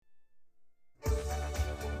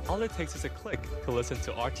All it takes is a click to listen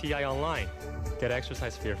to RTI online. Get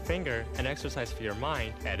exercise for your finger and exercise for your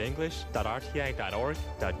mind at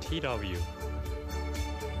english.rti.org.tw.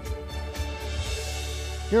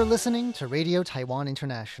 You're listening to Radio Taiwan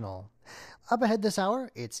International. Up ahead this hour,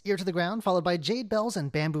 it's Ear to the Ground, followed by Jade Bells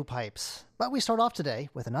and Bamboo Pipes. But we start off today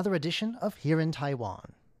with another edition of Here in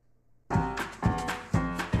Taiwan.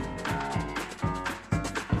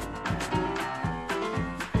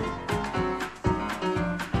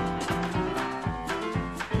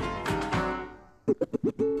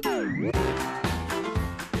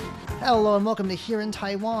 Hello and welcome to Here in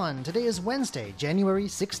Taiwan. Today is Wednesday, January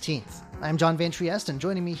 16th. I'm John Van Trieste, and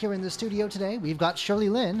joining me here in the studio today, we've got Shirley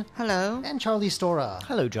Lin. Hello. And Charlie Stora.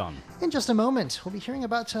 Hello, John. In just a moment, we'll be hearing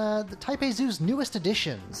about the Taipei Zoo's newest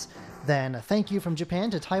additions. Then a thank you from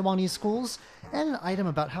Japan to Taiwanese schools, and an item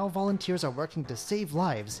about how volunteers are working to save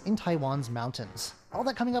lives in Taiwan's mountains. All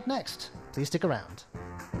that coming up next. Please stick around.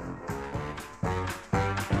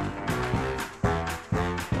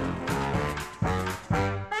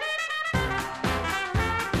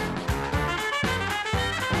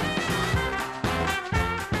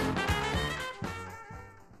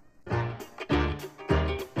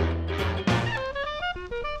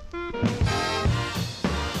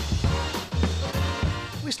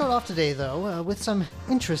 Start off today, though, with some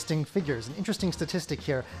interesting figures, an interesting statistic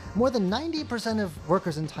here. More than 90% of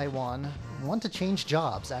workers in Taiwan want to change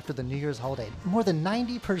jobs after the New Year's holiday. More than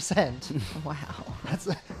 90%. Wow. That's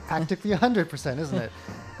practically 100%, isn't it?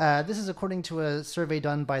 This is according to a survey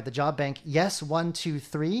done by the job bank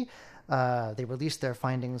Yes123. They released their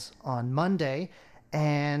findings on Monday.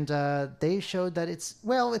 And they showed that it's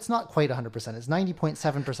not quite 100%. It's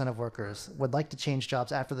 90.7% of workers would like to change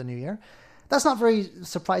jobs after the New Year. That's not very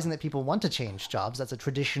surprising that people want to change jobs. That's a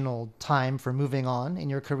traditional time for moving on in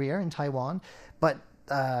your career in Taiwan. But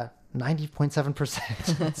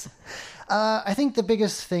 90.7%. I think the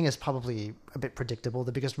biggest thing is probably a bit predictable.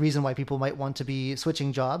 The biggest reason why people might want to be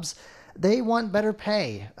switching jobs, they want better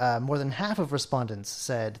pay. More than half of respondents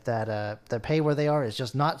said that the pay where they are is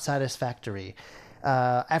just not satisfactory.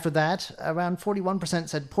 After that, around 41%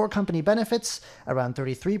 said poor company benefits, around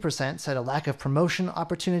 33% said a lack of promotion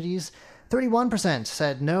opportunities, 31%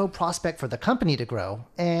 said no prospect for the company to grow,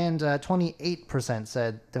 and 28%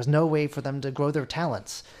 said there's no way for them to grow their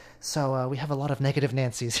talents. So we have a lot of negative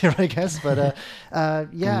Nancys here, I guess. But yeah,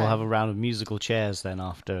 and we'll have a round of musical chairs then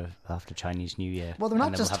after Chinese New Year. Well, they're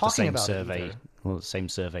not just talking about it either. Well, the same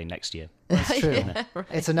survey next year. That's true. Yeah, right.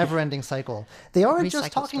 It's a never-ending cycle. They aren't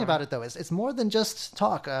just talking story. about it, though. It's more than just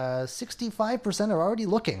talk. 65% are already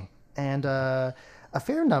looking, and a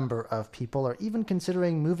fair number of people are even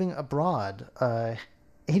considering moving abroad.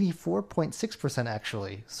 84.6%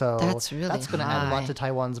 actually. So that's going to add a lot to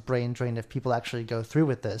Taiwan's brain drain if people actually go through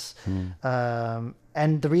with this.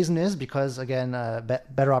 And the reason is because, again,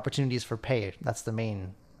 better opportunities for pay. That's the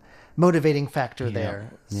main motivating factor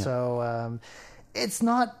there. Yeah. So it's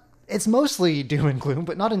mostly doom and gloom,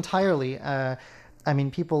 but not entirely. I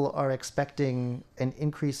mean, people are expecting an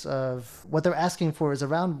increase of what they're asking for is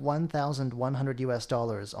around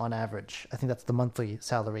 $1,100 on average. I think that's the monthly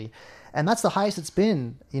salary. And that's the highest it's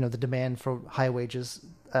been, the demand for high wages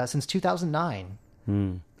since 2009.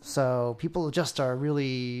 So people just are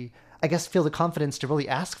really, I guess, feel the confidence to really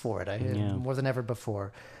ask for it more than ever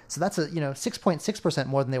before. So that's 6.6%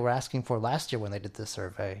 more than they were asking for last year when they did this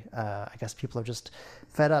survey. I guess people are just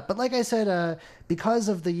fed up. But like I said, because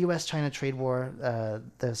of the U.S.-China trade war, a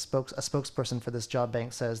spokesperson for this job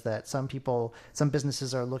bank says that some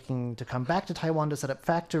businesses are looking to come back to Taiwan to set up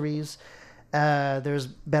factories. There's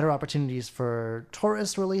better opportunities for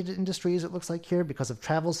tourist-related industries, it looks like here, because of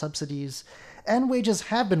travel subsidies. And wages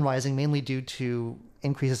have been rising, mainly due to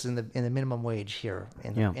increases in the minimum wage here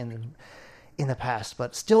in the past,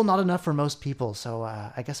 but still not enough for most people. So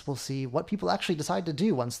I guess we'll see what people actually decide to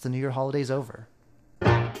do once the New Year holiday's over.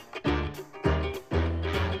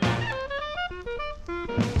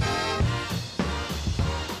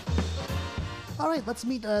 All right, let's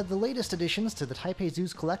meet the latest additions to the Taipei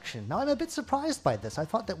Zoo's collection. Now, I'm a bit surprised by this. I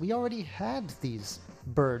thought that we already had these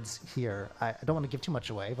birds here. I don't want to give too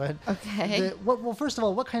much away, but... Okay. Well, first of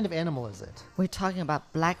all, what kind of animal is it? We're talking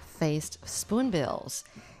about black-faced spoonbills.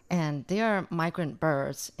 And they are migrant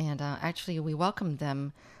birds, and actually we welcome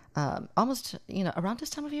them almost, around this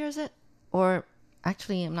time of year, is it? Or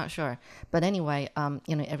actually, I'm not sure. But anyway,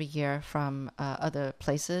 every year from other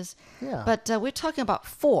places. Yeah. But we're talking about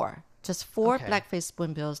 4 Just 4 Okay. black-faced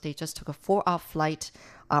spoonbills. They just took a 4-hour flight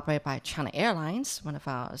operated by China Airlines, one of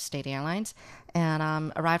our state airlines,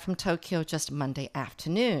 and arrived from Tokyo just Monday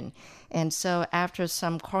afternoon. And so after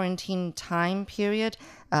some quarantine time period,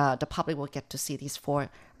 the public will get to see these 4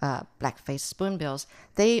 black-faced spoonbills.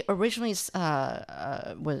 They originally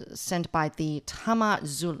were sent by the Tama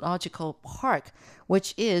Zoological Park,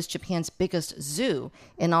 which is Japan's biggest zoo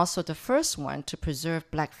and also the first one to preserve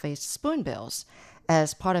black-faced spoonbills,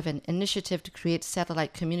 as part of an initiative to create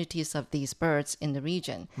satellite communities of these birds in the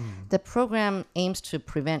region. The program aims to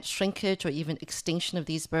prevent shrinkage or even extinction of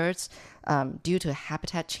these birds due to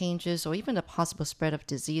habitat changes or even the possible spread of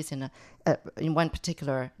disease in one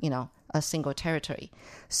particular, a single territory.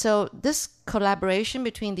 So this collaboration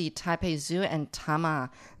between the Taipei Zoo and Tama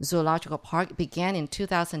Zoological Park began in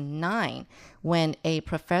 2009 when a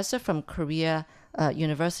professor from Korea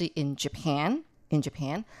University in Japan,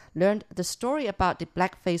 learned the story about the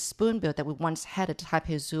black-faced spoonbill that we once had at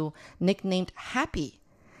Taipei Zoo, nicknamed Happy.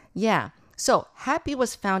 Yeah, so Happy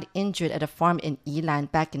was found injured at a farm in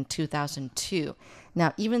Yilan back in 2002.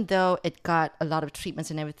 Now, even though it got a lot of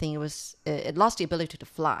treatments and everything, it lost the ability to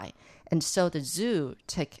fly. And so the zoo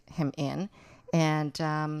took him in, and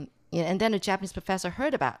then a Japanese professor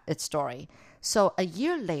heard about its story. So a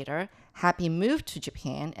year later, Happy moved to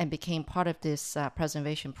Japan and became part of this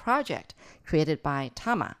preservation project created by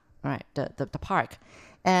Tama, right, the park.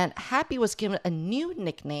 And Happy was given a new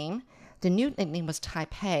nickname. The new nickname was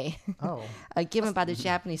Taipei, Oh. given by the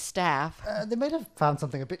Japanese staff. They might have found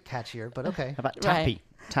something a bit catchier, but okay. How about Right. Tappy?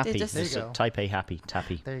 Tappy. They just- There you go. Taipei Happy.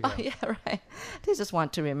 Tappy. There you go. Oh, yeah, right. They just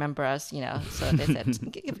want to remember us, so they said,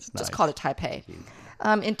 just nice. call it Taipei.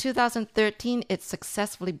 In 2013, it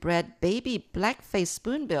successfully bred baby black-faced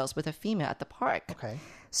spoonbills with a female at the park. Okay.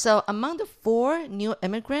 So among the 4 new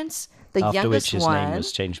immigrants, the After youngest which his one, name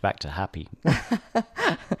was changed back to Happy.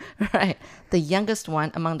 right, the youngest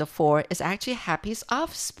one among the 4 is actually Happy's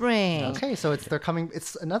offspring. Okay, so they're coming.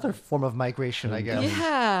 It's another form of migration, I guess.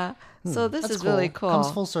 Yeah. So this That's is really cool.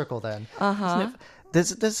 Comes full circle then.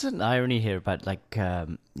 There's an irony here about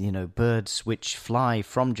birds which fly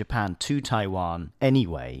from Japan to Taiwan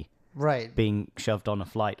anyway Right. being shoved on a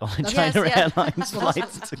flight on a Yes, China yeah. Airlines flight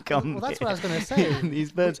to come. Well, that's here. what I was going to say. And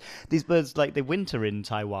these birds, like they winter in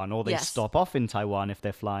Taiwan, or they Yes. stop off in Taiwan if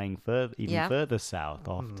they're flying Yeah. further south.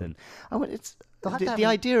 Often, it's They'll have to have the an-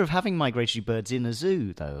 idea of having migratory birds in a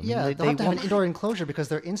zoo, though. I mean, Yeah, they they'll have to have want- an indoor enclosure because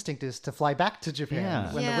their instinct is to fly back to Japan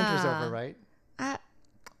Yeah. when the winter's Yeah. over, right?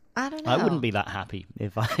 I don't know. I wouldn't be that happy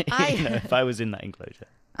if if I was in that enclosure.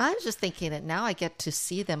 I was just thinking that now I get to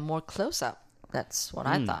see them more close up. That's what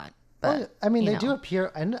I thought. But, Well, I mean, you they do know.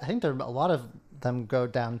 appear, and I think there are a lot of them go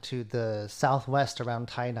down to the southwest around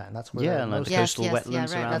China, and that's where Yeah, they're and like most the Yes, coastal yes, wetlands yeah,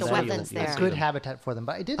 right, around the there. wetlands you'll there. see good them. habitat for them.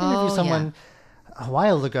 But I did Oh, interview yeah. someone a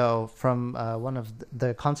while ago from one of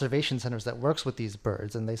the conservation centers that works with these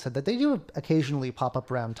birds, and they said that they do occasionally pop up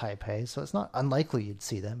around Taipei, so it's not unlikely you'd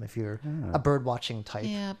see them if you're a bird watching type.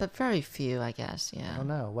 Yeah, but very few, I guess. Yeah. I don't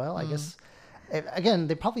know. Well, I guess again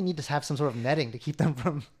they probably need to have some sort of netting to keep them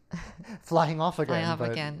from flying off again. Flying off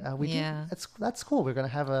but, again. we Yeah. do. That's cool. We're going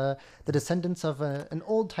to have the descendants of an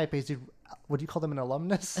old Taipei Zoo. Would you call them an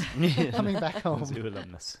alumnus coming back home? Zoo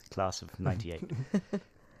alumnus, class of '98.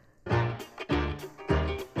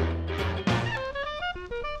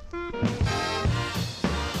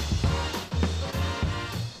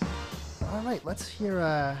 All right, let's hear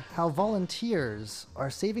how volunteers are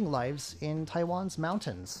saving lives in Taiwan's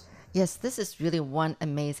mountains. Yes, this is really one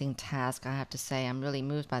amazing task, I have to say. I'm really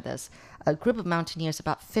moved by this. A group of mountaineers,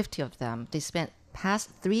 about 50 of them, they spent past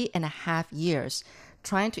 3.5 years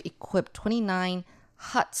trying to equip 29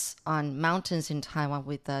 huts on mountains in Taiwan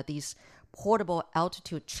with these portable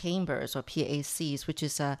altitude chambers, or PACs, which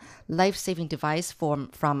is a life-saving device from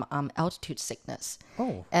altitude sickness.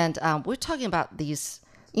 Oh. And we're talking about these,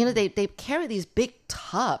 they carry these big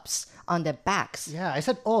tubs on their backs. Yeah, I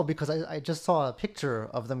said because I just saw a picture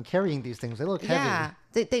of them carrying these things. They look heavy.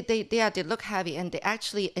 Yeah, they look heavy, and they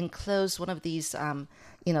actually enclose one of these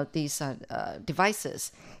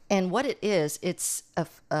devices. And what it is, it's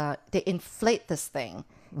they inflate this thing,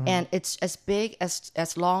 and it's as big as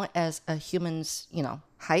long as a human's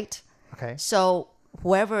height. Okay. So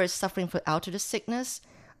whoever is suffering from altitude sickness,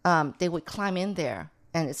 they would climb in there.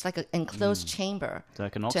 And it's like an enclosed chamber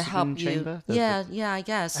Like an to help oxygen you. chamber? Yeah, I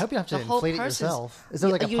guess. I hope you don't have to The whole inflate it person's- yourself. Is there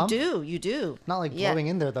like a you pump? You do. Not like Yeah. blowing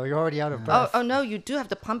in there though. You're already out of Oh, breath. oh no, you do have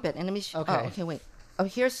to pump it. And let me. Okay. Oh, okay, wait. Oh,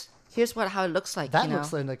 here's how it looks like. That you know.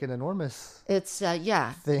 looks like an enormous It's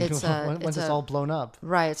yeah. thing It's once it's all blown up.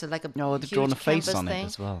 right. It's like a No, they've drawn a huge face canvas on thing. it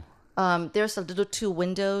as well. There's a little 2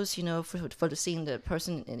 windows, for seeing the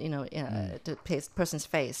person, person's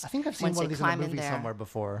face. I think I've seen once one of they these in a climb movie there. somewhere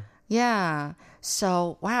before. Yeah.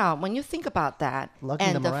 So wow, when you think about that, Lugging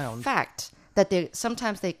and them the around. fact that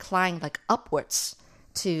sometimes they climb like upwards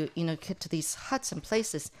to get to these huts and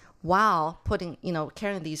places while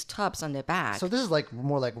carrying these tubs on their back. So this is like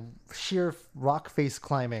more like sheer rock face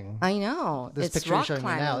climbing. I know. This it's picture rock is showing me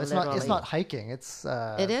climbing, now. It's literally. not hiking. It's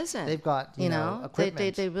It isn't. They've got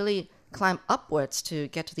equipment. they really climb upwards to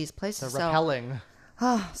get to these places. They're rappelling.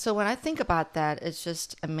 So when I think about that, it's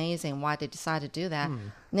just amazing why they decided to do that.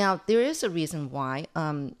 Now, there is a reason why.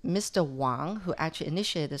 Mr. Wang, who actually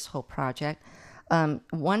initiated this whole project,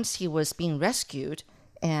 once he was being rescued,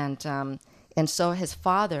 and so his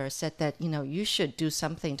father said that, you should do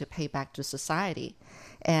something to pay back to society.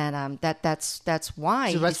 And that's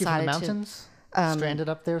why So he rescued from the decided mountains? Stranded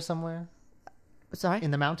up there somewhere? to... Sorry? In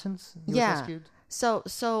the mountains? He was Yeah. rescued?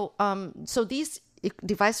 So these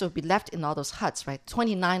devices will be left in all those huts, right?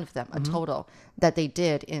 29 of them, a total, that they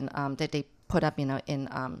did that they put up, in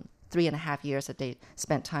 3.5 years that they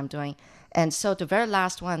spent time doing. And so the very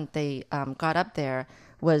last one they got up there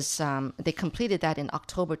was they completed that in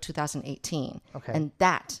October 2018. Okay. And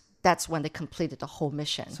that's when they completed the whole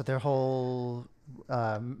mission. So their whole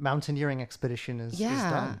mountaineering expedition is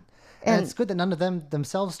done. And And- it's good that none of them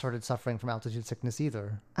themselves started suffering from altitude sickness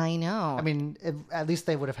either. I know. I mean, at least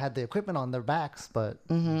they would have had the equipment on their backs, but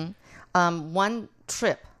One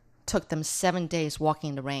trip took them 7 days walking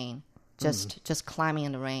in the rain, just climbing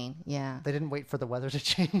in the rain. Yeah. they didn't wait for the weather to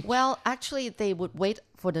change. Well, actually, they would wait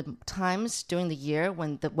for the times during the year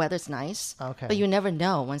when the weather's nice. Okay. But you never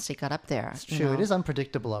know once they got up there. It's true. It is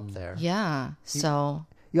unpredictable up there. Yeah. So,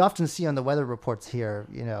 You often see on the weather reports here,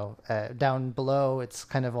 down below, it's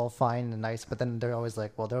kind of all fine and nice, but then they're always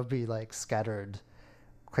like, well, there'll be like scattered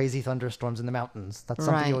crazy thunderstorms in the mountains. That's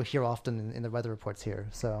something Right. you'll hear often in the weather reports here.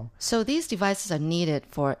 so these devices are needed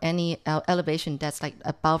for any elevation that's like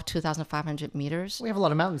above 2,500 meters. We have a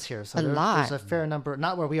lot of mountains here, so A lot. there's a fair number,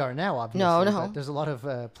 not where we are now, obviously, No. but there's a lot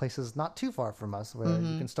of places not too far from us where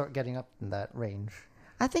you can start getting up in that range.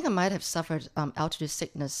 I think I might have suffered altitude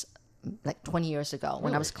sickness like 20 years ago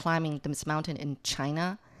when I was climbing this mountain in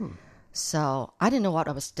China. So I didn't know what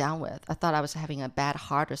I was down with. I thought I was having a bad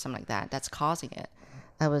heart or something like that. That's causing it.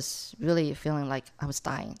 I was really feeling like I was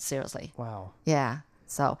dying, seriously. Wow. Yeah.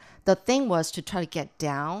 So the thing was to try to get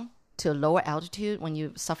down to a lower altitude when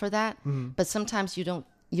you suffer that. But sometimes you don't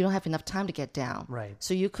have enough time to get down. Right.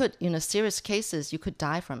 So you could, serious cases, you could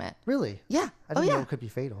die from it. Really? Yeah. I didn't yeah. know it could be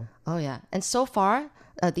fatal. Oh, yeah. And so far,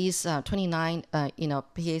 these 29,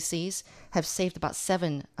 PACs have saved about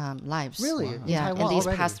 7 lives. Really? Wow. In Yeah, in Taiwan these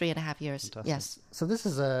already? past 3.5 years. Yes. So this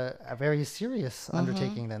is a very serious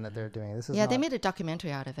undertaking then that they're doing. This is Yeah, they not- made a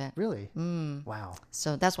documentary out of it. Really? Wow.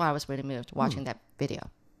 So that's why I was really moved watching that video.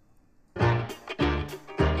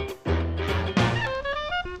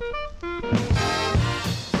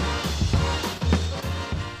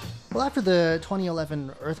 Well, after the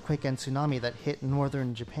 2011 earthquake and tsunami that hit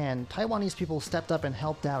northern Japan, Taiwanese people stepped up and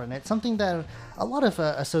helped out, and it's something that a lot of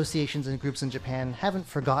associations and groups in Japan haven't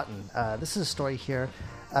forgotten. This is a story here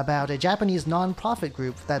about a Japanese non-profit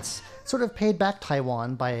group that's sort of paid back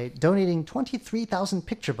Taiwan by donating 23,000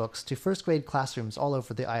 picture books to first-grade classrooms all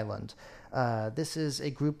over the island. This is a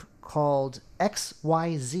group called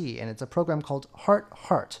XYZ, and it's a program called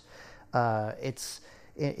Heart.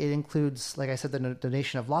 It includes, like I said, the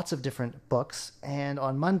donation of lots of different books. And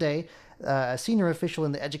on Monday, a senior official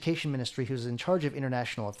in the education ministry who's in charge of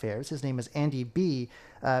international affairs, his name is Andy B.,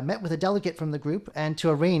 met with a delegate from the group and to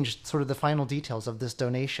arrange sort of the final details of this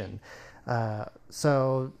donation.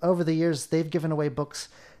 So over the years, they've given away books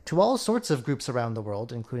to all sorts of groups around the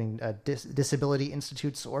world, including disability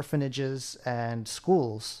institutes, orphanages, and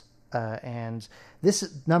schools. And this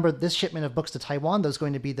shipment of books to Taiwan, though, is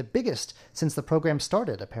going to be the biggest since the program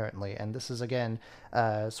started, apparently. And this is, again,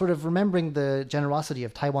 sort of remembering the generosity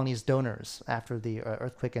of Taiwanese donors after the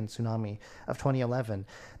earthquake and tsunami of 2011.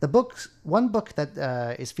 One book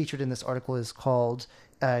that is featured in this article is called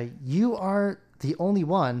You Are the Only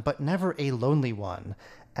One, But Never a Lonely One.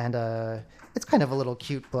 And it's kind of a little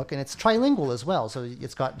cute book, and it's trilingual as well. So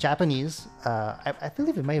it's got Japanese. I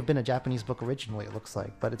believe it may have been a Japanese book originally, it looks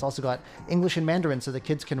like. But it's also got English and Mandarin so the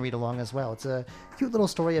kids can read along as well. It's a cute little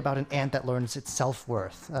story about an ant that learns its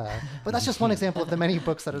self-worth. But that's just one example of the many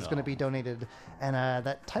books that is going to be donated and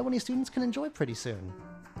that Taiwanese students can enjoy pretty soon.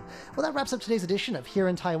 Well, that wraps up today's edition of Here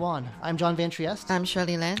in Taiwan. I'm John Van Trieste. I'm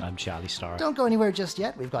Shirley Lin. I'm Charlie Starr. Don't go anywhere just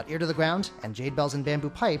yet. We've got Ear to the Ground and Jade Bells and Bamboo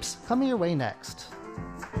Pipes coming your way next.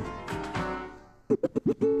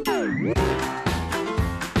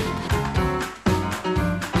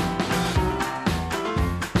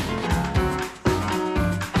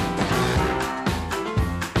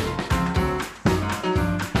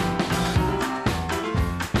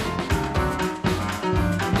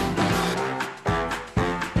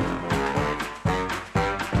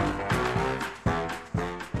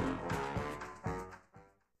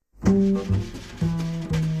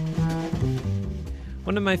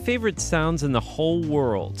 One of my favorite sounds in the whole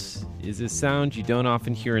world is a sound you don't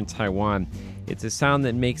often hear in Taiwan. It's a sound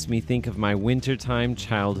that makes me think of my wintertime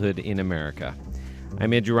childhood in America.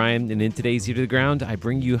 I'm Andrew Ryan, and in today's Ear to the Ground, I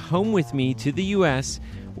bring you home with me to the U.S.,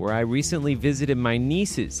 where I recently visited my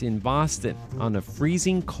nieces in Boston on a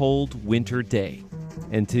freezing cold winter day.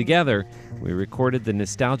 And together, we recorded the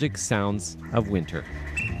nostalgic sounds of winter.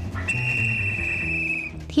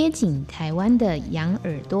 贴紧台湾的羊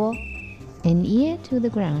耳朵 An ear to the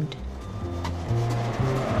ground.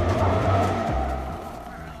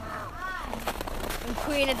 I'm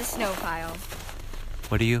queen of the snow pile.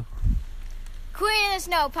 What are you? Queen of the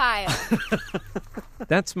snow pile.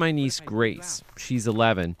 That's my niece Grace. She's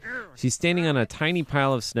 11. She's standing on a tiny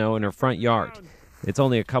pile of snow in her front yard. It's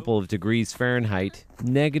only a couple of degrees Fahrenheit,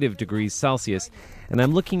 negative degrees Celsius, and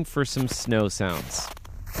I'm looking for some snow sounds.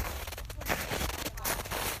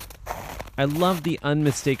 I love the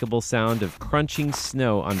unmistakable sound of crunching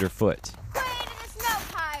snow underfoot. Queen of the snow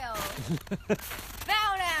pile.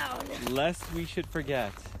 Bow down. Lest we should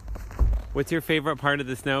forget. What's your favorite part of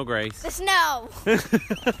the snow, Grace? The snow.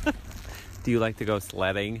 Do you like to go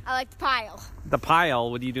sledding? I like the pile. The pile?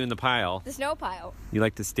 What do you do in the pile? The snow pile. You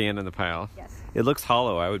like to stand on the pile? Yes. It looks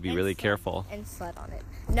hollow. I would be And really sled. careful. And sled on it.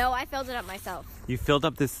 No, I filled it up myself. You filled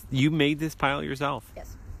up this... You made this pile yourself?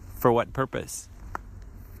 Yes. For what purpose?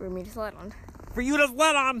 For me to sled on. For you to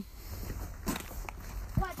sled on!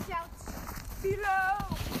 Watch out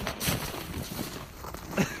below.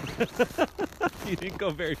 You didn't go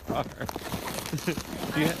very far.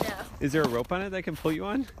 No. Is there a rope on it that I can pull you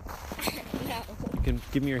on? No. You can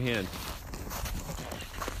give me your hand.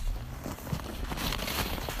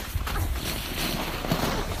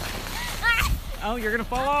 Oh, you're gonna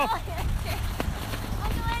fall off!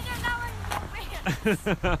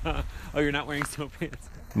 Oh, you're not wearing snow pants.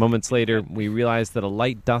 Moments later, we realize that a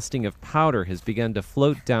light dusting of powder has begun to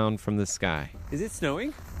float down from the sky. Is it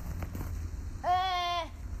snowing?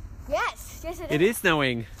 Yes. Yes, It is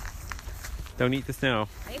snowing. Don't eat the snow.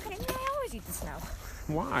 Are you kidding me? I always eat the snow.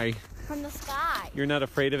 Why? From the sky. You're not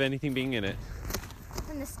afraid of anything being in it.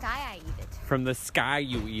 From the sky I eat it. From the sky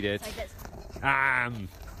you eat it. Like this. Ah.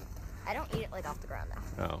 I don't eat it like off the ground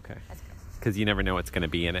though. Oh, okay. That's good. Because you never know what's going to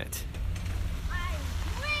be in it. I'm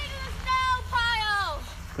queen of the snow pile!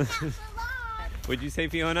 Not for long! What'd you say,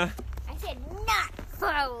 Fiona? I said not for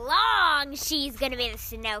long she's gonna be the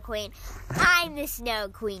snow queen. I'm the snow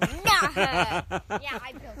queen, not her. Yeah,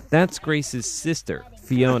 I built this. That's Grace's sister,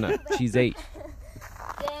 Fiona. She's 8.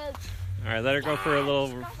 All right, let her go for a little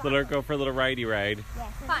ridey ride.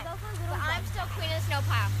 Fine, but I'm still queen of the snow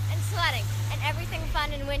pile and sledding and everything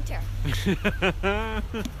fun in winter.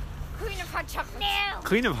 Queen of hot chocolate. No.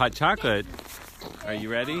 Queen of hot chocolate. Are you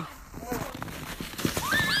ready?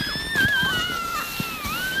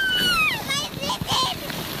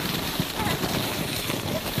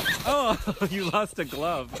 Oh, you lost a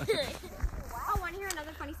glove. Oh, want to hear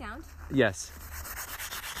another funny sound? Yes.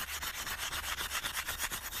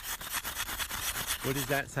 What is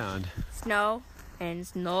that sound? Snow and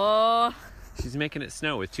snow. She's making it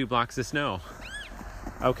snow with 2 blocks of snow.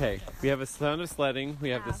 Okay, we have a sound of sledding. We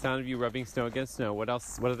have the sound of you rubbing snow against snow. What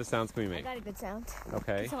else? What other sounds can we I make? got a good sound.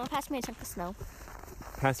 Okay. Someone pass me a chunk of snow.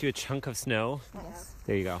 Pass you a chunk of snow. Yes.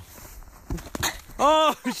 There you go.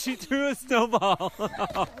 Oh, she threw a snowball.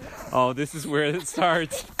 Oh, this is where it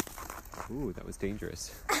starts. Ooh, that was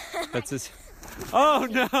dangerous. That's just... Oh,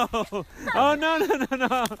 no. Oh,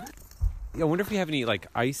 no. I wonder if we have any, like,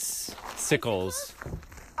 ice sickles.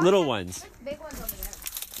 Little ones. Big ones over there.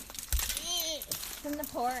 From the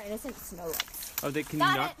poor innocent snow lights. Oh, can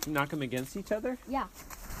Got you knock them against each other? Yeah.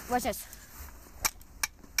 Watch this.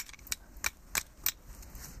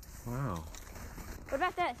 Wow. What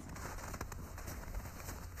about this?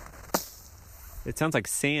 It sounds like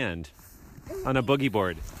sand on a boogie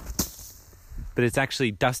board. But it's actually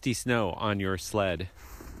dusty snow on your sled.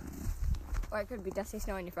 Or it could be dusty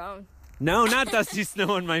snow on your phone. No, not dusty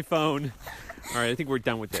snow on my phone. All right, I think we're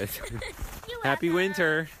done with this. Happy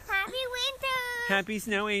winter. Happy winter! Happy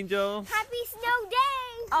snow angel. Happy snow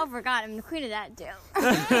day! Oh, forgot. I'm the queen of that too.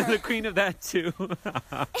 The queen of that too.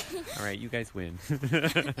 All right, you guys win.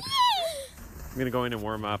 I'm gonna go in and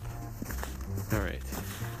warm up. All right.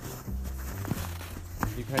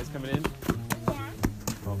 You guys coming in? Yeah.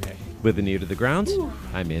 Okay. With an ear to the ground,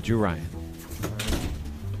 I'm Andrew Ryan.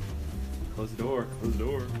 Close the door. Close the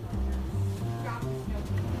door.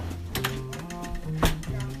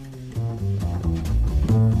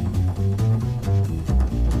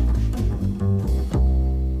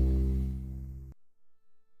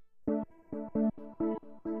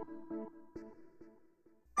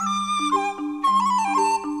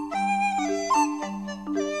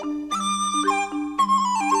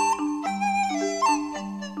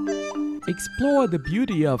 Explore the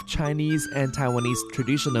beauty of Chinese and Taiwanese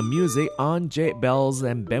traditional music on Jade Bells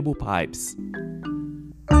and Bamboo Pipes.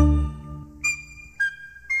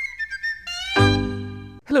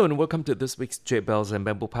 Hello and welcome to this week's Jade Bells and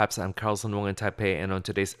Bamboo Pipes. I'm Carlson Wong in Taipei, and on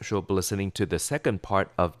today's show we'll be listening to the second part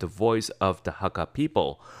of The Voice of the Hakka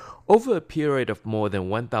People. Over a period of more than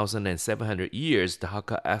 1,700 years, the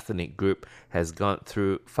Hakka ethnic group has gone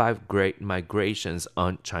through 5 great migrations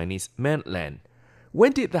on Chinese mainland.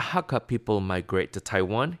 When did the Hakka people migrate to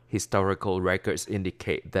Taiwan? Historical records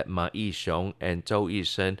indicate that Ma Yixiong and Zhou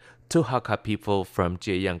Yishen, 2 Hakka people from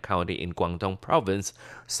Jieyang County in Guangdong Province,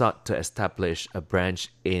 sought to establish a branch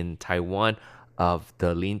in Taiwan of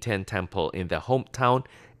the Lintian Temple in their hometown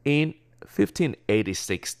in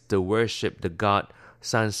 1586 to worship the god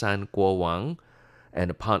Sanshan Guowang, and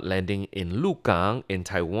upon landing in Lugang in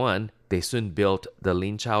Taiwan, they soon built the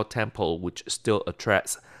Linchao Temple, which still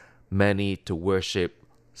attracts many to worship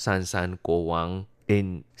Sanshan Guowang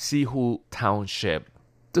in Sihu Township.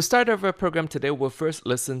 To start off our program today, we'll first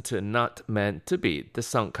listen to Not Meant to Be. The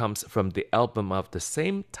song comes from the album of the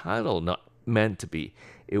same title, Not Meant to Be.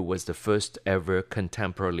 It was the first ever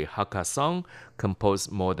contemporary Hakka song, composed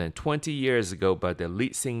more than 20 years ago by the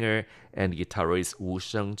lead singer and guitarist Wu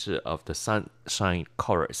Shengzhi of the Sunshine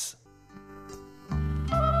Chorus.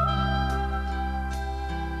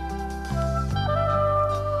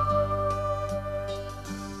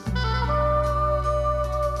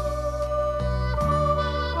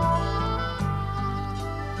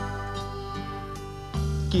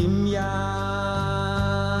 Kim ya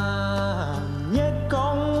nhét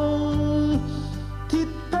con thiết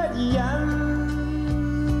thế yan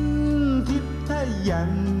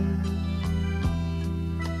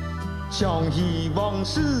Trong hy vọng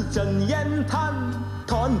是真言谈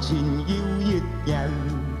团情有一年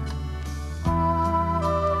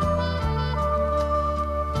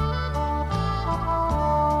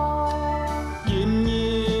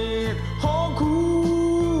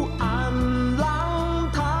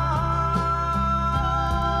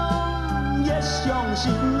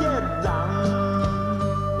心也人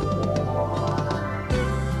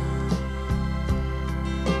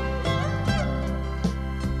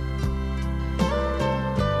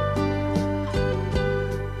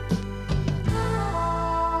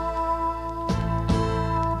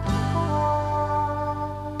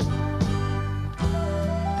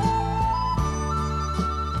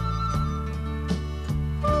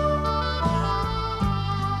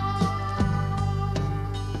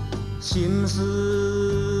心事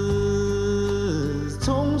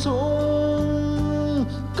匆匆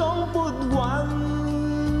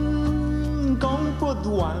讲不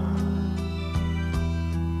完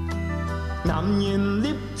男人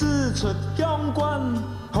立志出乡关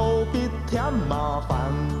何必添麻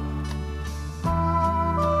烦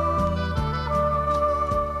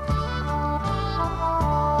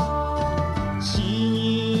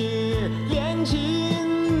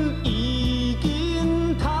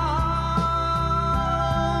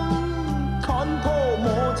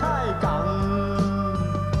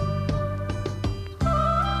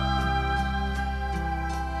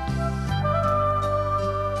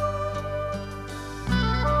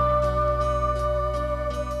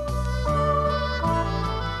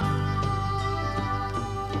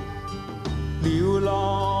流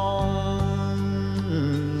浪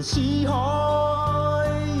西海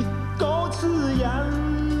高次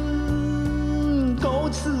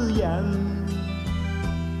元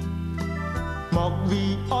莫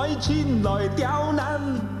为爱情来刁难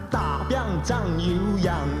大病长有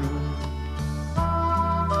人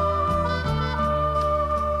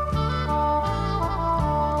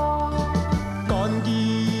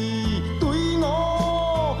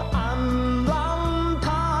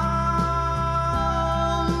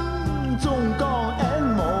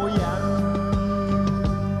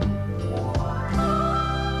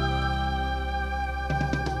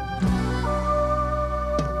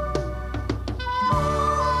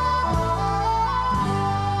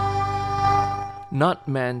Not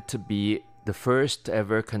Meant to Be, the first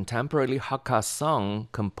ever contemporary Hakka song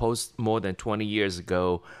composed more than 20 years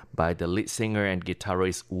ago by the lead singer and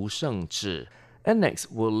guitarist Wu Shengzhi. And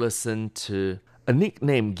next, we'll listen to a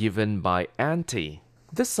nickname given by Auntie.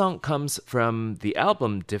 This song comes from the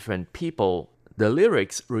album Different People. The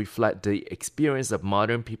lyrics reflect the experience of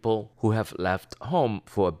modern people who have left home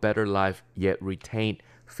for a better life yet retained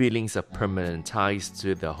feelings of permanent ties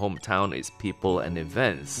to their hometown, its people, and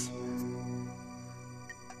events.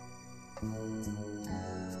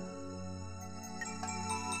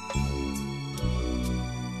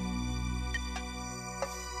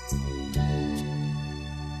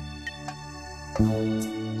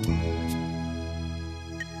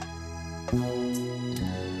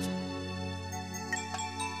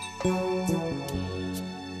 你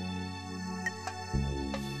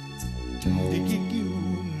去救，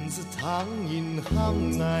不是苍蝇含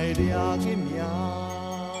爱掠个命。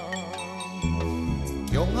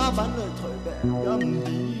用啊万来推白，也不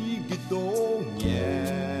知几多年。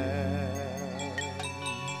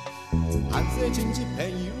韩世亲戚朋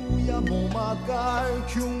友也无嘛该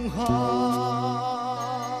穷下，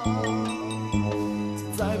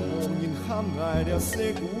再无人含爱了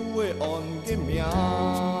世久的安个命。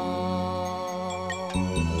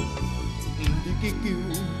不是去救，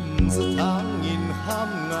不是苍蝇含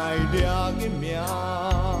爱掠个命。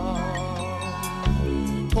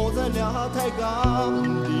土在掠太监，不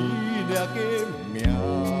是掠个命。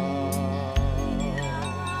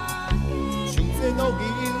上济老人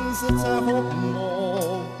说彩虹无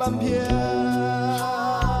半片，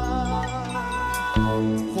好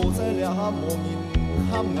在掠无人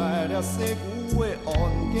含爱了世久的安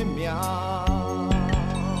个命。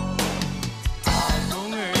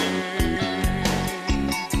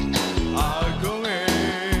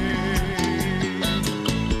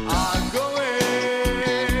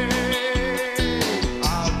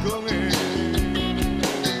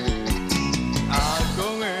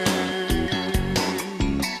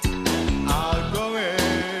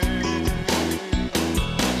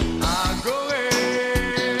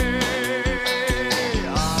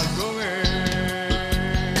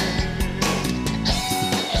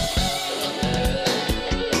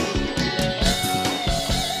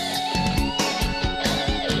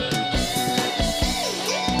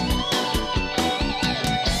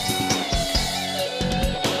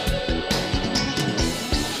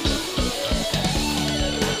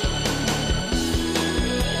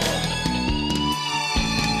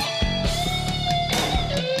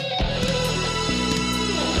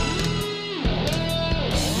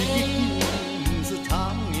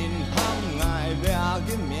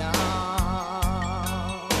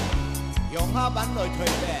万来推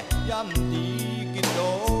白，也不知几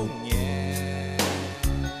多年。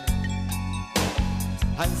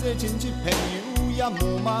韩世亲戚朋友也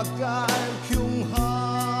无嘛该穷下，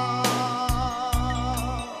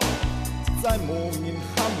再无人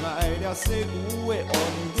含爱了世久的安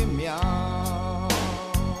个命。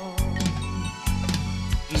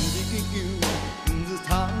不是去救，不是苍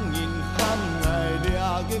蝇含爱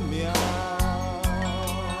了个命。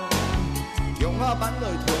用啊万来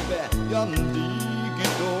推白，也不知几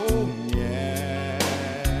多年。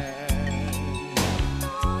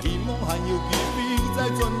希望还有机会再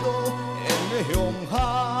转到缘的乡下，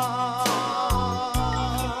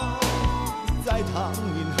再通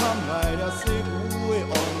人含爱了世久的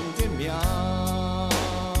安个命。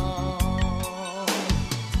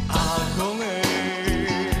阿公的。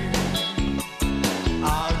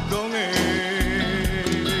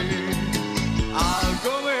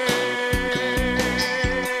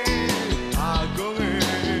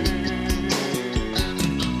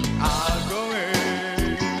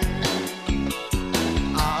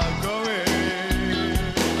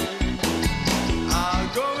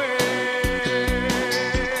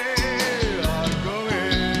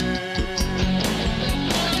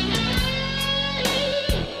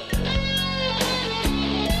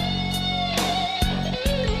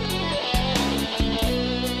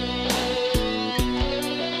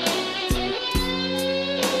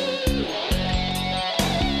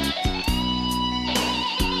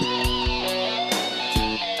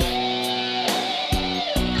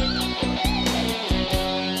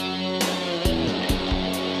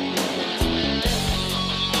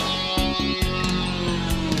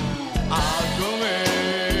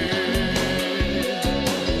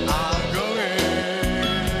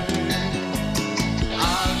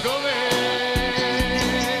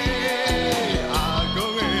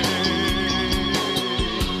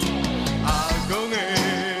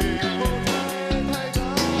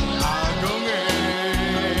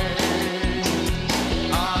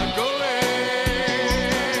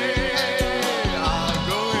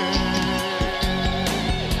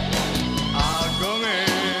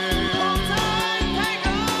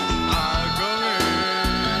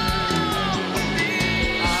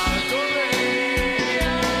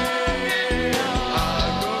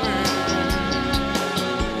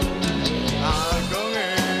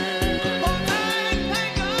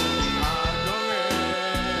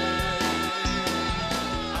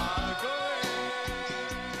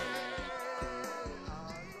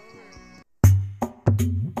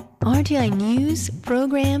RTI News,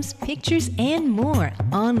 programs, pictures, and more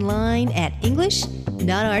online at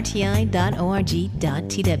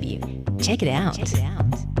english.rti.org.tw. Check it out.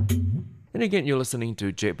 And And again, you're listening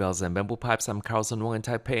to Jade Bells and Bamboo Pipes. I'm Carlson Wong in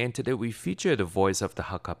Taipei, and today we feature the voice of the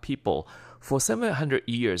Hakka people. For 700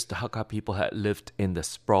 years, the Hakka people had lived in the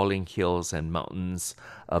sprawling hills and mountains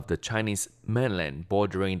of the Chinese mainland,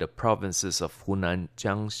 bordering the provinces of Hunan,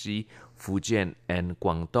 Jiangxi, Fujian, and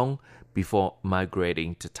Guangdong, before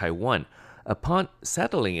migrating to Taiwan. Upon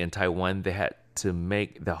settling in Taiwan, they had to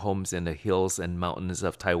make their homes in the hills and mountains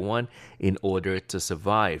of Taiwan in order to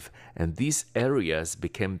survive, and these areas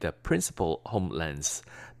became their principal homelands.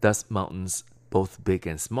 Thus, mountains, both big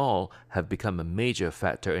and small, have become a major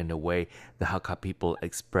factor in the way the Hakka people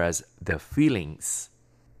express their feelings.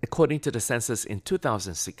 According to the census in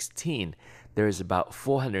 2016, there is about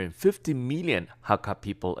 450 million Hakka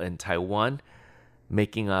people in Taiwan,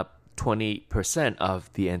 making up 20% of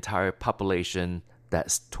the entire population.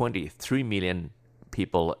 That's 23 million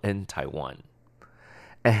people in Taiwan.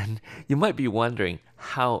 And you might be wondering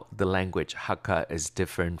how the language Hakka is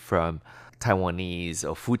different from Taiwanese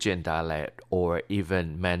or Fujian dialect or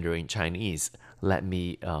even Mandarin Chinese. Let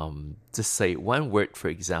me just say one word, for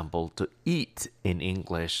example, to eat in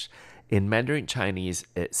English. In Mandarin Chinese,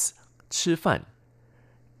 it's 吃饭.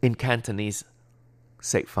 In Cantonese,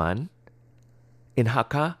 食飯. In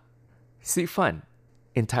Hakka, 食飯.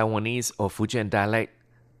 In Taiwanese or Fujian dialect,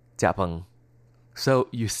 食飯. So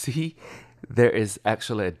you see, there is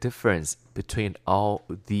actually a difference between all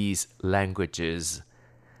these languages.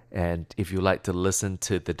 And if you like to listen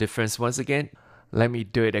to the difference once again, let me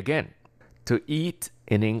do it again. To eat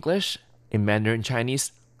in English, in Mandarin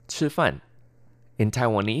Chinese, 吃飯. In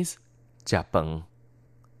Taiwanese, 食飯.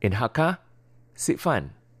 In Hakka, 食飯.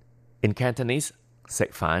 In Cantonese, 食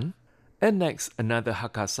飯. And next, another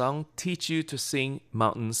Hakka song teach you to sing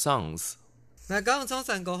mountain songs. 我講衝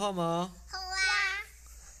山歌好冇？好啊。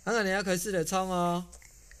我哋開始嚟衝哦。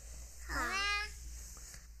好啊。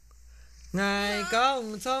我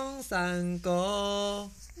講衝山歌，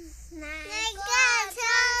我講衝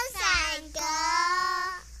山歌，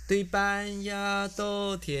對半夜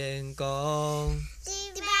到天光，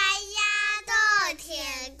對半夜到天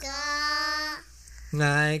光。我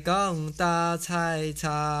講大菜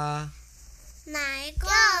茶。乃公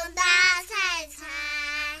大菜菜，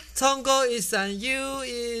衝過一山又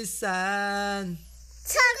一山，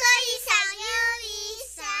衝過一山又一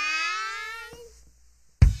山。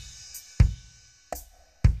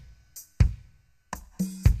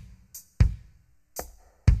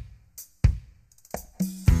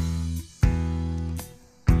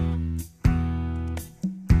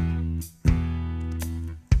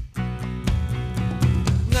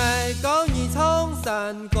乃公一衝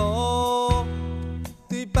山歌。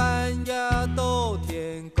對半夜到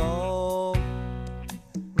天光，我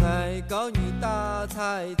教你大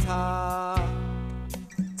菜茶，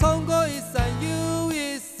衝過一山又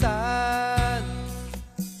一山，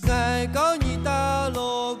我教你打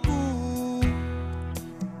鑼鼓，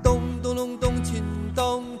咚咚隆咚钳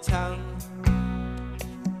咚锵，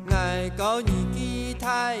我教你吉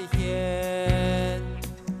他弦，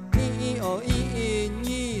一二一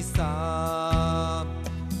一三。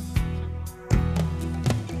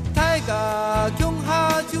大家強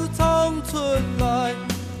下就衝出來，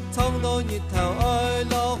衝到日頭愛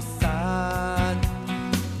落山，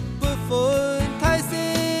撥款太死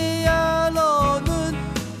也落暖，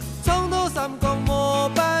衝到三江冇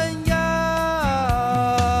半夜，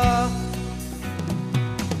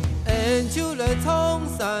人就來衝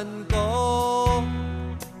山歌，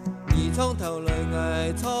你衝頭來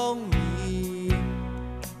愛衝你，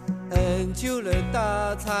人就來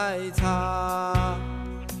打菜茶。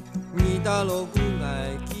你打鑼鼓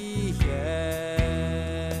愛吉弦，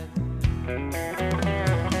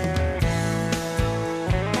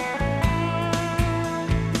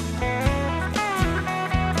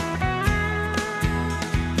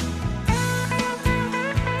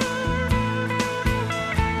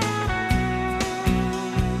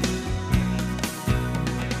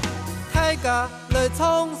大家來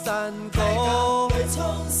衝山歌，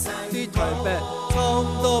對台北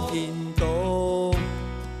衝到屏東。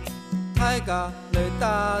大家來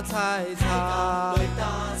打菜茶，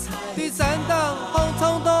對山東紅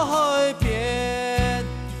衝到海邊，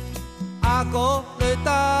阿哥來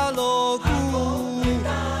打鑼鼓，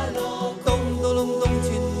咚咚隆咚钳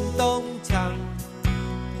咚鏘，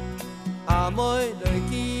阿妹來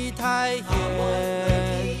吉他弦，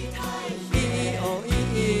一二一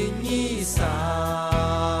一三，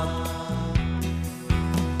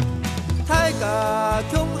大家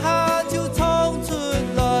強下就衝出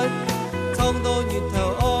來。衝到月頭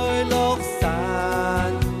愛落山，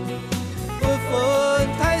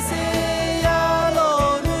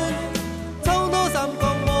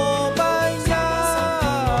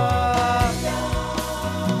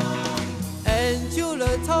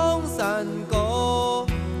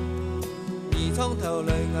从头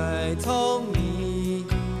来爱从你，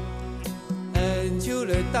恩就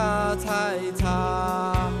来打菜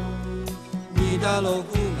茶，你的路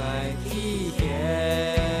不爱体贴。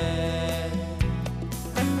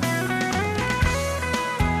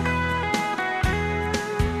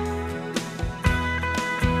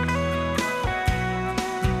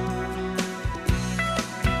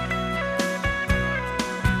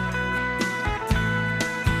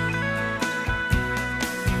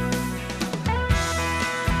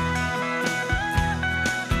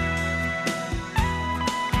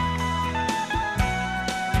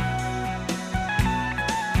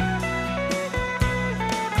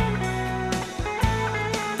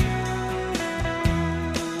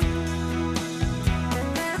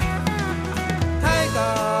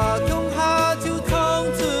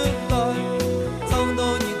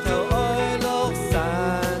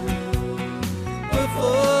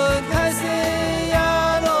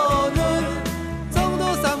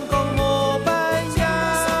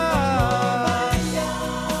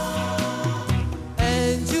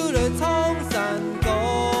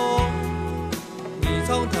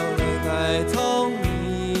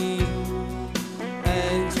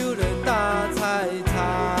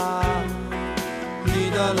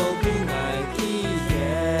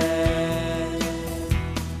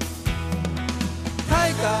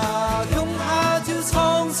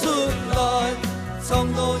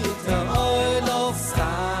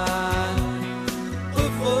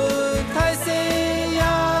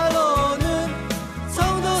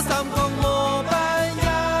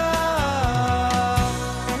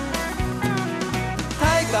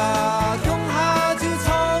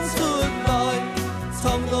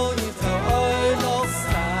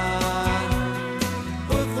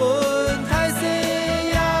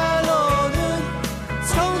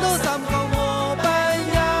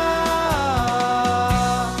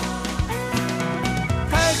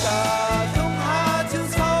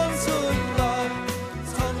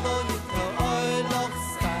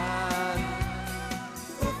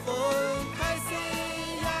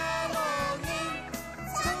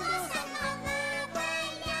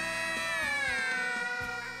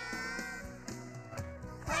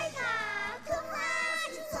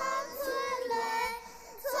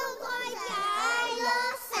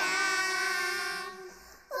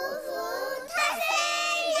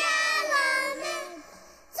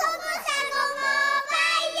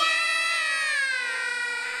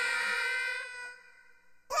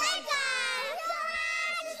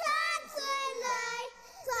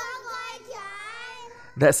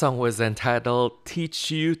That song was entitled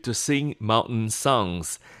Teach You to Sing Mountain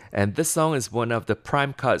Songs, and this song is one of the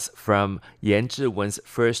prime cuts from Yan Zhiwen's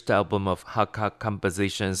first album of Hakka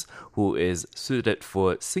compositions, who is suited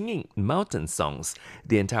for singing mountain songs.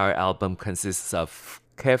 The entire album consists of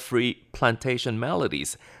carefree plantation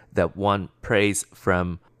melodies that won praise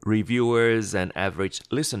from reviewers and average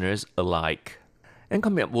listeners alike. And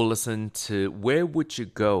coming up, we'll listen to Where Would You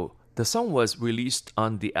Go? The song was released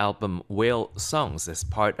on the album Whale Songs as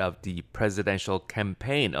part of the presidential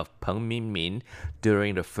campaign of Peng Mingmin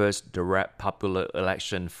during the first direct popular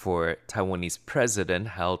election for Taiwanese president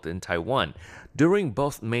held in Taiwan. During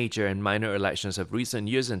both major and minor elections of recent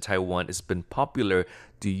years in Taiwan, it's been popular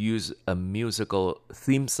to use a musical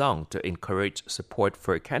theme song to encourage support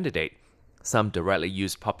for a candidate. Some directly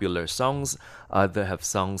use popular songs, others have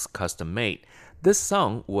songs custom-made. This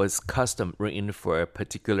song was custom written for a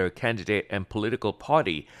particular candidate and political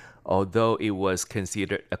party, although it was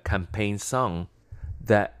considered a campaign song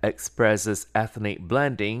that expresses ethnic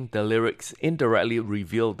blending. The lyrics indirectly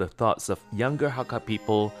reveal the thoughts of younger Hakka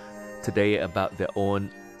people today about their own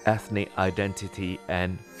ethnic identity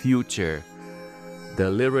and future. The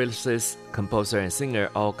lyricist, composer, and singer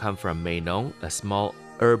all come from Meinong, a small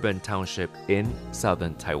urban township in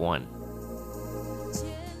southern Taiwan.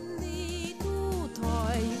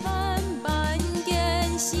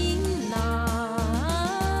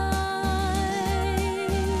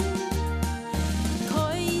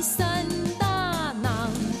 Hãy subscribe cho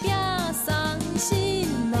kênh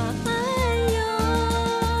Ghiền Mì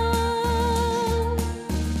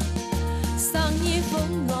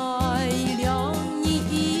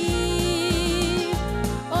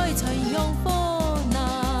Gõ để không bỏ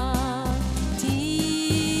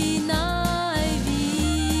lỡ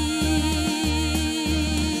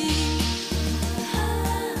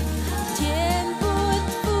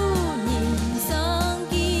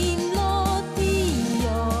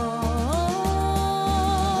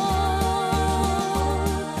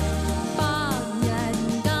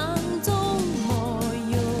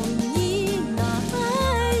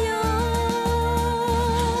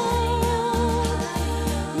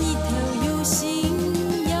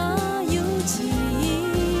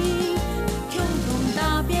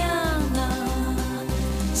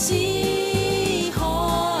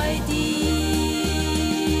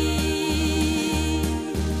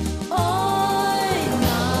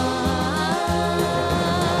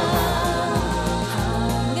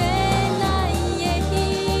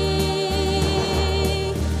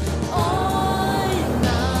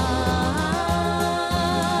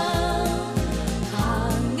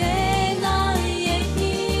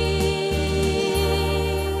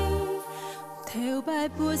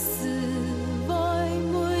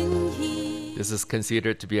this is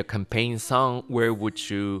considered to be a campaign song. Where would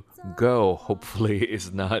you go? Hopefully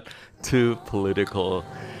it's not too political.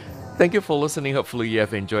 Thank you for listening. Hopefully you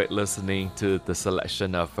have enjoyed listening to the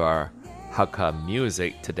selection of our Hakka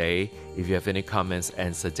music today. If you have any comments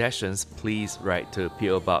and suggestions, please write to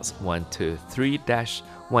PO Box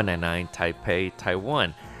 123-199 Taipei,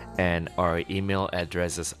 Taiwan. And our email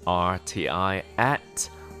address is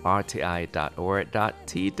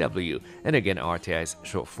rti@rti.org.tw. And again, RTI is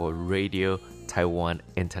short for Radio Taiwan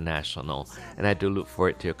International. And I do look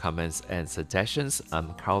forward to your comments and suggestions.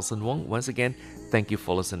 I'm Carlson Wong. Once again, thank you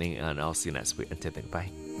for listening, and I'll see you next week. Until then, bye.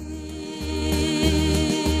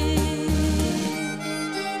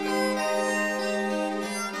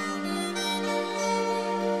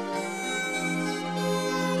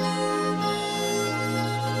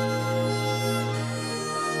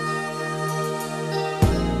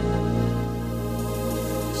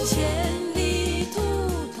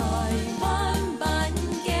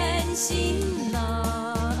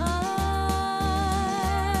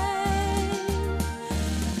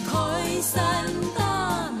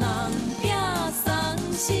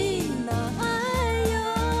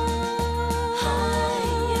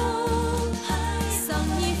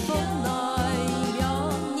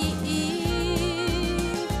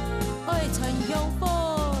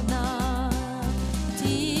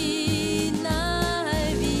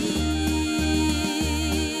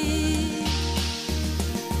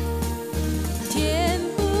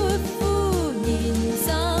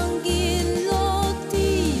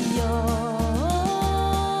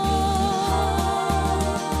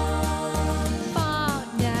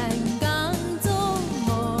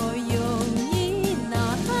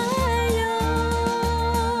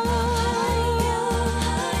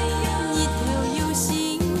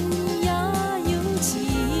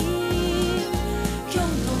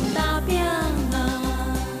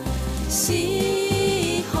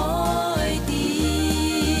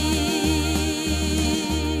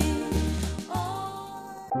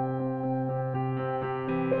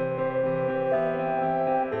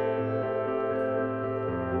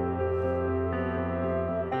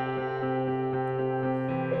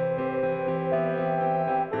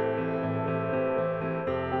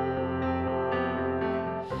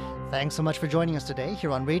 Thanks so much for joining us today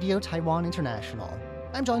here on Radio Taiwan International.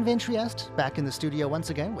 I'm John Van Trieste, back in the studio once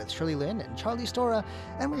again with Shirley Lin and Charlie Stora,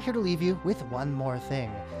 and we're here to leave you with one more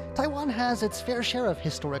thing. Taiwan has its fair share of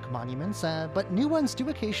historic monuments, but new ones do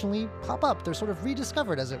occasionally pop up. They're sort of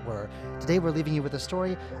rediscovered, as it were. Today we're leaving you with a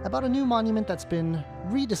story about a new monument that's been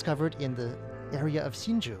rediscovered in the area of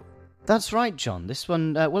Hsinchu. That's right, John. This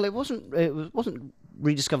one, it wasn't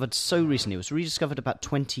rediscovered so recently. It was rediscovered about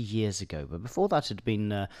 20 years ago, but before that it had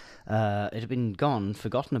been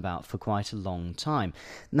forgotten about for quite a long time.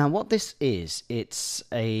 Now, what this is, it's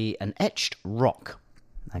an etched rock,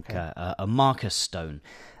 like a marker stone,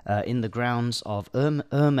 in the grounds of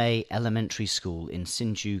Ermei Elementary School in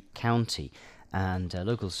Hsinchu County. And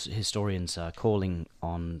local historians are calling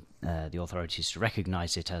on the authorities to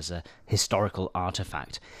recognize it as a historical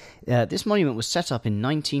artifact. This monument was set up in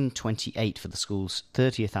 1928 for the school's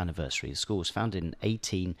 30th anniversary. The school was founded in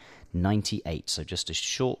 1898, so just a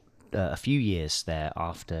few years there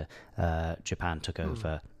after Japan took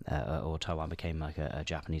over, or Taiwan became like a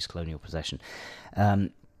Japanese colonial possession.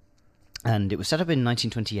 And it was set up in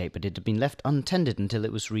 1928, but it had been left untended until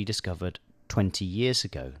it was rediscovered 20 years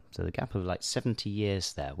ago. So the gap of like 70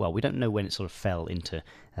 years there. Well, we don't know when it sort of fell into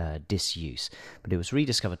disuse, but it was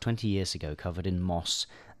rediscovered 20 years ago, covered in moss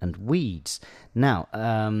and weeds. Now,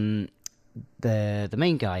 the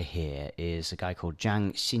main guy here is a guy called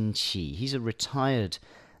Zhang Xinqi. He's a retired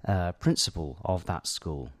principal of that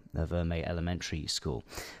school, of Ermei Elementary School.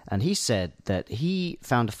 And he said that he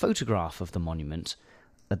found a photograph of the monument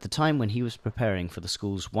at the time when he was preparing for the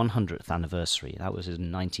school's 100th anniversary. That was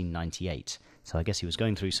in 1998. So I guess he was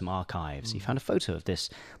going through some archives. He found a photo of this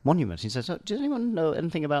monument. He said, does anyone know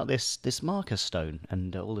anything about this marker stone?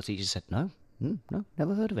 And all the teachers said, no,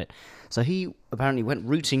 never heard of it. So he apparently went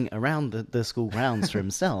rooting around the school grounds for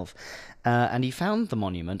himself, and he found the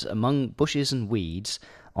monument among bushes and weeds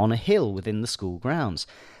on a hill within the school grounds.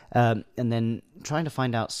 And then trying to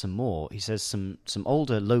find out some more, he says some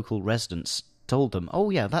older local residents told them,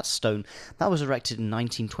 oh yeah, that stone, that was erected in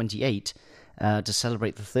 1928 to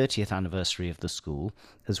celebrate the 30th anniversary of the school,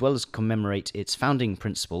 as well as commemorate its founding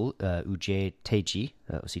principal, Ujie Teiji,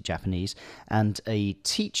 obviously Japanese, and a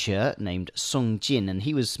teacher named Song Jin, and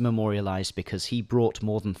he was memorialized because he brought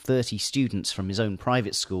more than 30 students from his own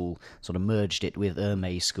private school, sort of merged it with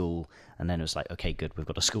Ermei School, and then it was like, okay, good, we've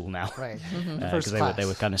got a school now. Right. Because they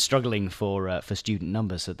were kind of struggling for student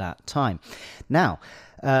numbers at that time. Now,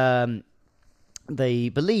 they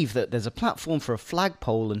believe that there's a platform for a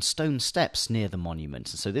flagpole and stone steps near the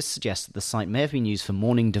monument. And so this suggests that the site may have been used for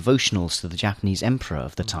morning devotionals to the Japanese emperor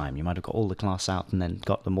of the time. You might have got all the class out and then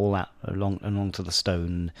got them all out along to the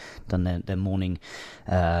stone, done their morning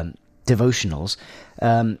devotionals.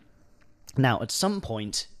 Now, at some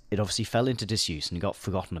point, it obviously fell into disuse and it got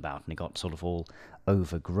forgotten about and it got sort of all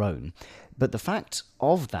overgrown. But the fact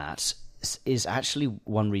of that is actually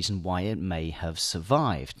one reason why it may have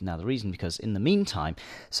survived. Now, the reason, because in the meantime,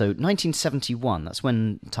 so 1971, that's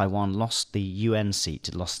when Taiwan lost the UN seat,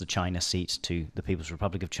 it lost the China seat to the People's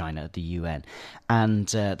Republic of China at the UN. And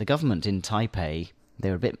the government in Taipei, they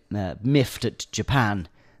were a bit miffed at Japan,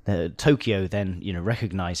 Tokyo then,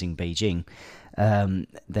 recognizing Beijing.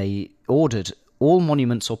 They ordered all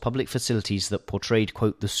monuments or public facilities that portrayed,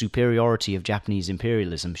 quote, the superiority of Japanese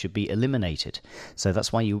imperialism should be eliminated. So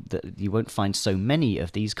that's why you won't find so many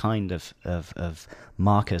of these kind of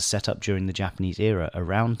markers set up during the Japanese era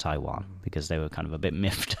around Taiwan, because they were kind of a bit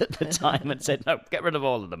miffed at the time and said, no, get rid of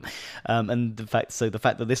all of them. And the fact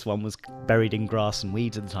that this one was buried in grass and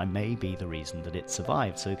weeds at the time may be the reason that it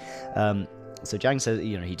survived. So Zhang says,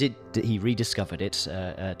 he rediscovered it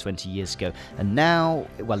 20 years ago, and now,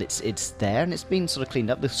 well, it's there and it's been sort of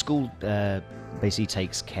cleaned up. The school basically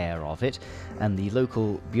takes care of it, and the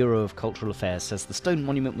local Bureau of Cultural Affairs says the stone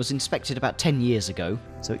monument was inspected about 10 years ago,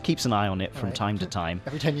 so it keeps an eye on it from time to time.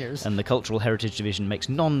 Every 10 years. And the Cultural Heritage Division makes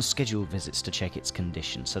non-scheduled visits to check its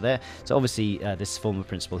condition. So obviously this former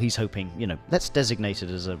principal, he's hoping, let's designate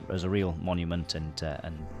it as a real monument and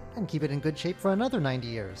keep it in good shape for another 90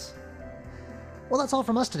 years. Well, that's all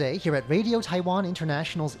from us today here at Radio Taiwan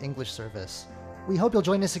International's English service. We hope you'll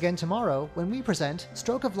join us again tomorrow when we present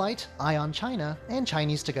Stroke of Light, Eye on China, and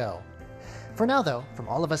Chinese to Go. For now, though, from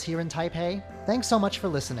all of us here in Taipei, thanks so much for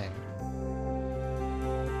listening.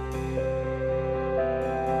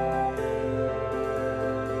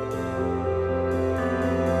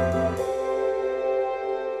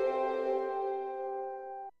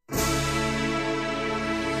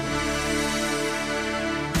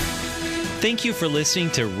 Thank you for listening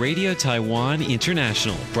to Radio Taiwan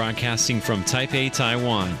International, broadcasting from Taipei,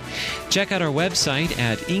 Taiwan. Check out our website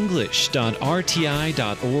at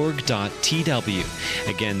english.rti.org.tw.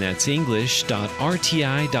 Again, that's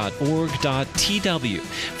english.rti.org.tw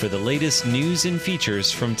for the latest news and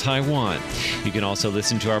features from Taiwan. You can also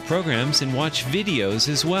listen to our programs and watch videos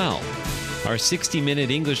as well. Our 60-minute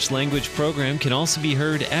English language program can also be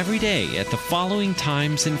heard every day at the following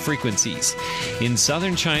times and frequencies. In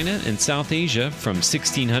southern China and South Asia from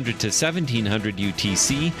 1600 to 1700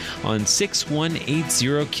 UTC on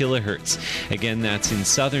 6180 kHz. Again, that's in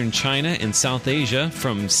southern China and South Asia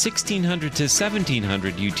from 1600 to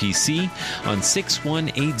 1700 UTC on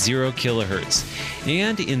 6180 kHz.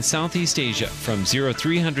 And in Southeast Asia from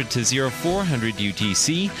 0300 to 0400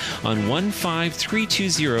 UTC on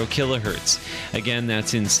 15320 kHz. Again,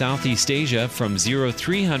 that's in Southeast Asia from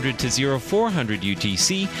 0300 to 0400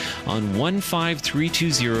 UTC on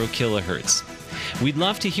 15320 kHz. We'd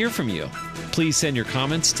love to hear from you. Please send your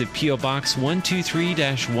comments to P.O. Box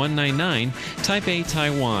 123-199, Taipei,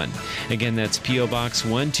 Taiwan. Again, that's P.O. Box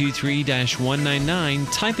 123-199,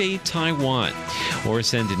 Taipei, Taiwan. Or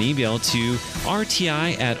send an email to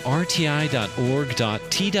rti@rti.org.tw.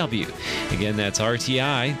 Again, that's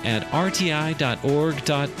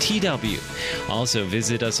rti@rti.org.tw. Also,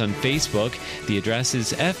 visit us on Facebook. The address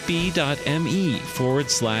is fb.me/Radio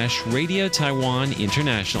Taiwan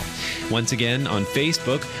International. Once again, on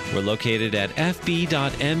Facebook, we're located at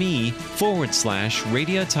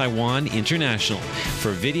fb.me/Radio Taiwan International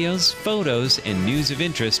for videos, photos, and news of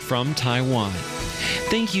interest from Taiwan.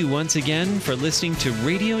 Thank you once again for listening to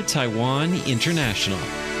Radio Taiwan International.